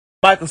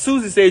Michael,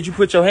 Susie said you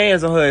put your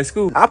hands on her at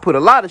school. I put a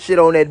lot of shit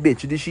on that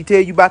bitch. Did she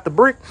tell you about the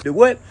brick? The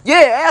what?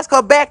 Yeah, ask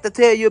her back to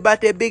tell you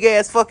about that big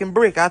ass fucking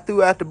brick I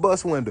threw out the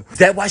bus window. Is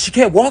that why she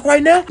can't walk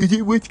right now? Is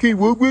it what you can't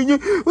walk right now?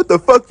 What the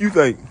fuck you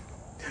think?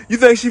 You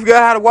think she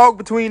forgot how to walk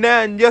between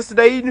now and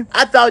yesterday evening?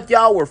 I thought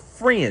y'all were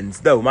friends,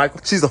 though, Michael.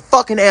 She's a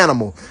fucking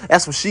animal.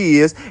 That's what she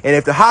is. And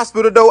if the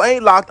hospital door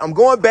ain't locked, I'm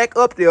going back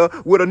up there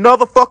with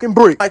another fucking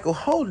brick. Michael,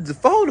 hold the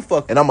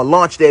fuck. And I'm gonna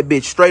launch that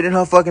bitch straight in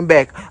her fucking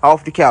back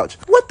off the couch.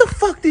 What the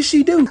fuck did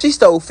she do? She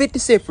stole 50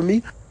 cents from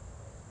me.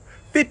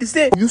 50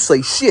 cents? You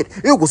say shit.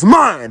 It was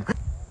mine.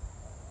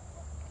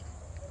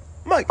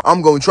 Mike,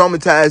 I'm gonna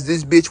traumatize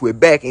this bitch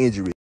with back injury.